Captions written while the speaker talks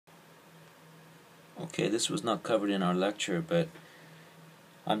Okay, this was not covered in our lecture, but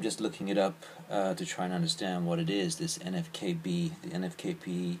I'm just looking it up to try and understand what it is, this NFKB. The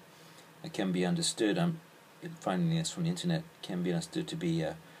NFKB can be understood, I'm finding this from the internet, can be understood to be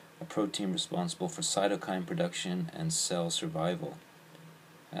a protein responsible for cytokine production and cell survival.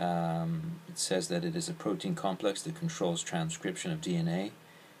 It says that it is a protein complex that controls transcription of DNA,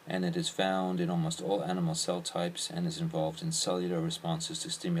 and it is found in almost all animal cell types and is involved in cellular responses to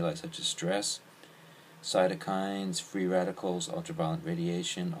stimuli such as stress, cytokines, free radicals, ultraviolet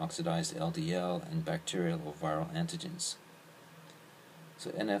radiation, oxidized LDL, and bacterial or viral antigens.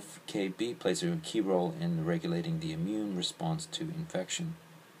 So NFKB plays a key role in regulating the immune response to infection.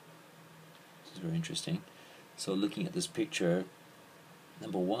 This is very interesting. So looking at this picture,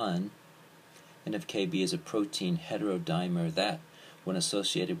 number one, NFKB is a protein heterodimer that, when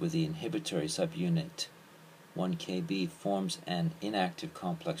associated with the inhibitory subunit 1KB, forms an inactive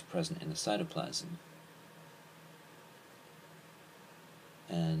complex present in the cytoplasm.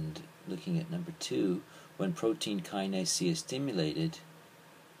 And looking at number two, when protein kinase C is stimulated,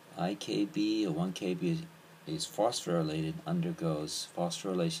 IKB or 1KB is phosphorylated, undergoes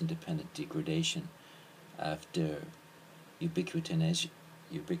phosphorylation-dependent degradation after ubiquitination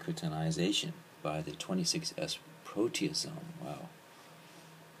by the 26S proteasome. Wow.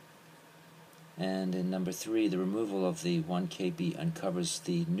 And in number three, the removal of the 1KB uncovers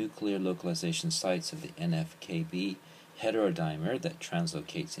the nuclear localization sites of the NFKB heterodimer that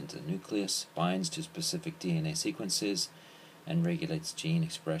translocates into the nucleus, binds to specific DNA sequences, and regulates gene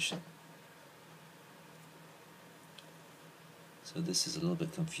expression. So this is a little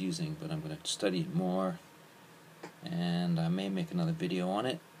bit confusing, but I'm going to study it more, and I may make another video on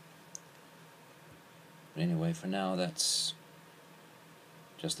it. But anyway, for now, that's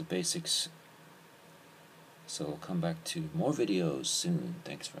just the basics. So I'll come back to more videos soon.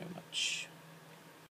 Thanks very much.